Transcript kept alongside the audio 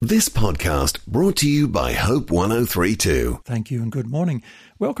This podcast brought to you by Hope 1032. Thank you and good morning.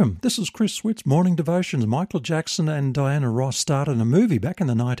 Welcome. This is Chris Switt's Morning Devotions. Michael Jackson and Diana Ross started a movie back in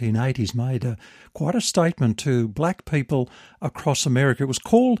the 1980s, made quite a statement to black people across America. It was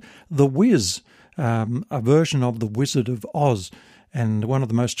called The Wiz, a version of The Wizard of Oz. And one of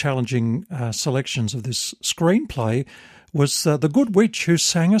the most challenging selections of this screenplay was the Good Witch, who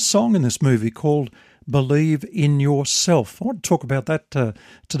sang a song in this movie called Believe in Yourself. I want to talk about that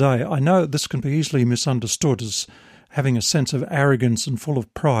today. I know this can be easily misunderstood as having a sense of arrogance and full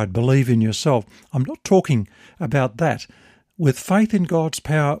of pride. Believe in yourself. I'm not talking about that. With faith in God's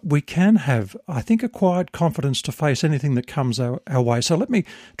power, we can have, I think, a quiet confidence to face anything that comes our way. So let me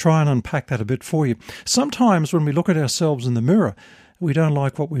try and unpack that a bit for you. Sometimes when we look at ourselves in the mirror, we don't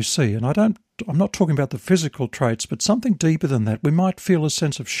like what we see. And I'm not talking about the physical traits, but something deeper than that. We might feel a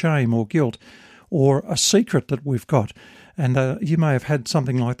sense of shame or guilt, or a secret that we've got. And you may have had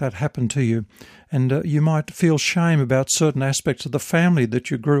something like that happen to you. And you might feel shame about certain aspects of the family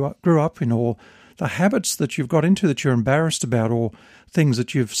that you grew up in, or the habits that you've got into that you're embarrassed about, or things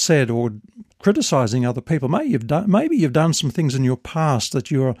that you've said, or criticising other people. Maybe you've done some things in your past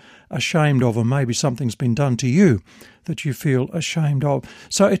that you're ashamed of, or maybe something's been done to you that you feel ashamed of.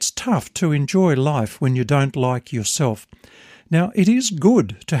 So it's tough to enjoy life when you don't like yourself. Now, it is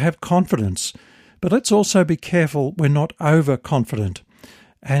good to have confidence, but let's also be careful we're not overconfident.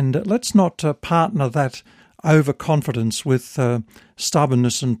 And let's not partner that overconfidence with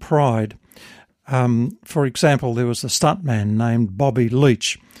stubbornness and pride. For example, there was a stuntman named Bobby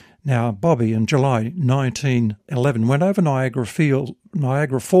Leach. Now, Bobby, in July 1911, went over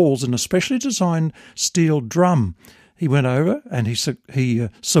Niagara Falls in a specially designed steel drum. He went over and he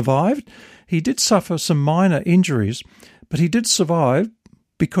survived. He did suffer some minor injuries, but he did survive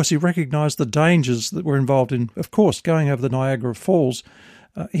because he recognised the dangers that were involved in, of course, going over the Niagara Falls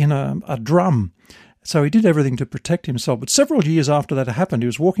in a drum. So he did everything to protect himself. But several years after that happened, he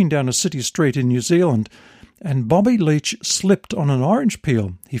was walking down a city street in New Zealand, and Bobby Leach slipped on an orange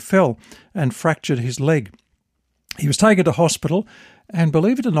peel. He fell and fractured his leg. He was taken to hospital, and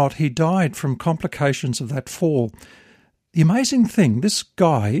believe it or not, he died from complications of that fall. The amazing thing, this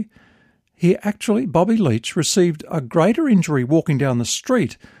guy, Bobby Leach, received a greater injury walking down the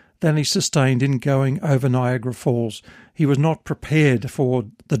street than he sustained in going over Niagara Falls. He was not prepared for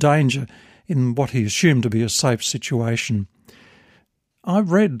the danger in what he assumed to be a safe situation.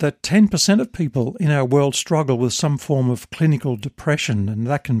 I've read that 10% of people in our world struggle with some form of clinical depression, and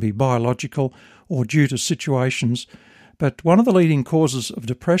that can be biological or due to situations. But one of the leading causes of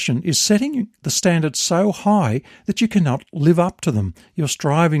depression is setting the standards so high that you cannot live up to them. You're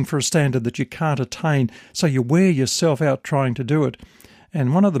striving for a standard that you can't attain, so you wear yourself out trying to do it.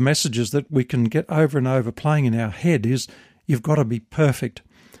 And one of the messages that we can get over and over playing in our head is, you've got to be perfect.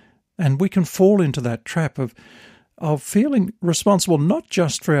 And we can fall into that trap of feeling responsible not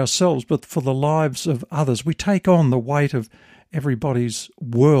just for ourselves, but for the lives of others. We take on the weight of everybody's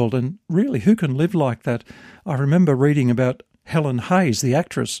world, and really, who can live like that? I remember reading about Helen Hayes, the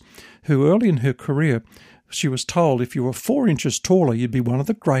actress, who early in her career, she was told if you were 4 inches taller, you'd be one of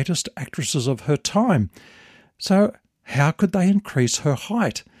the greatest actresses of her time. So how could they increase her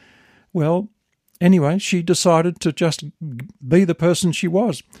height? Well, anyway, she decided to just be the person she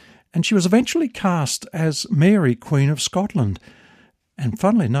was. And she was eventually cast as Mary, Queen of Scotland. And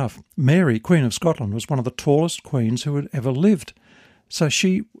funnily enough, Mary, Queen of Scotland, was one of the tallest queens who had ever lived. So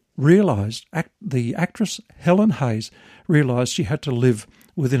she realised, the actress Helen Hayes realised she had to live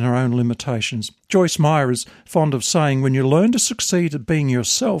within her own limitations. Joyce Meyer is fond of saying, when you learn to succeed at being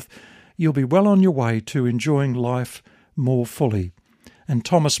yourself, you'll be well on your way to enjoying life more fully. And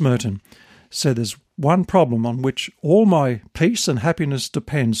Thomas Merton said, there's one problem on which all my peace and happiness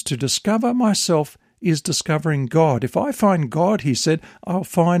depends. To discover myself is discovering God. If I find God, he said, I'll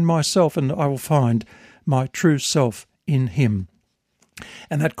find myself, and I will find my true self in him.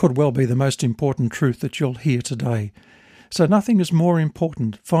 And that could well be the most important truth that you'll hear today. So nothing is more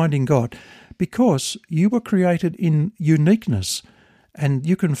important, finding God, because you were created in uniqueness, and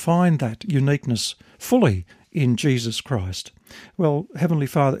you can find that uniqueness fully in Jesus Christ. Well, Heavenly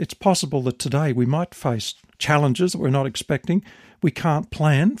Father, it's possible that today we might face challenges that we're not expecting. We can't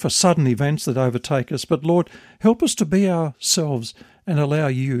plan for sudden events that overtake us, but Lord, help us to be ourselves and allow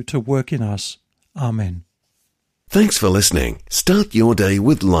you to work in us. Amen. Thanks for listening. Start your day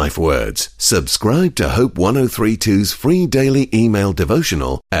with Life Words. Subscribe to Hope 1032's free daily email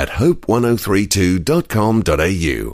devotional at hope1032.com.au.